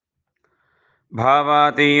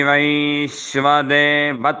भवति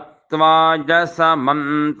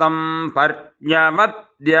वैश्वदेवत्वाजसमन्तं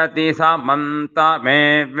पर्यवद्यति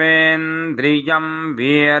समन्तमेवेन्द्रियं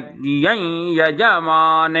वीर्यं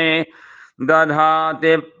यजमाने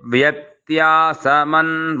दधाति व्यत्यासमन्वाः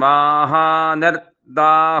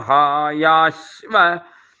निर्दाहायाश्व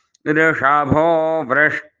ऋषभो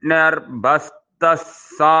वृष्णिर्भस्तः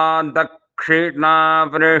सा दक्षिणा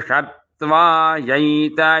वृषत्वायैतयैव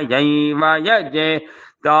यजे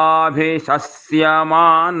ताभिशस्यमान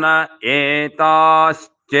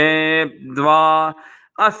एताश्चेद्वा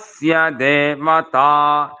अस्य देवता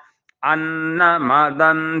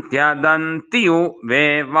अन्नमदन्त्यदन्त्यु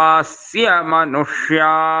वेवास्य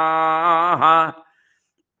मनुष्याः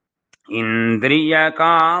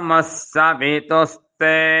इन्द्रियकामः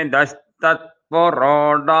सवितुस्ते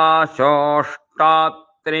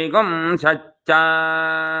दस्तत्पुरोडाशोष्टात्त्रिगुंशच्च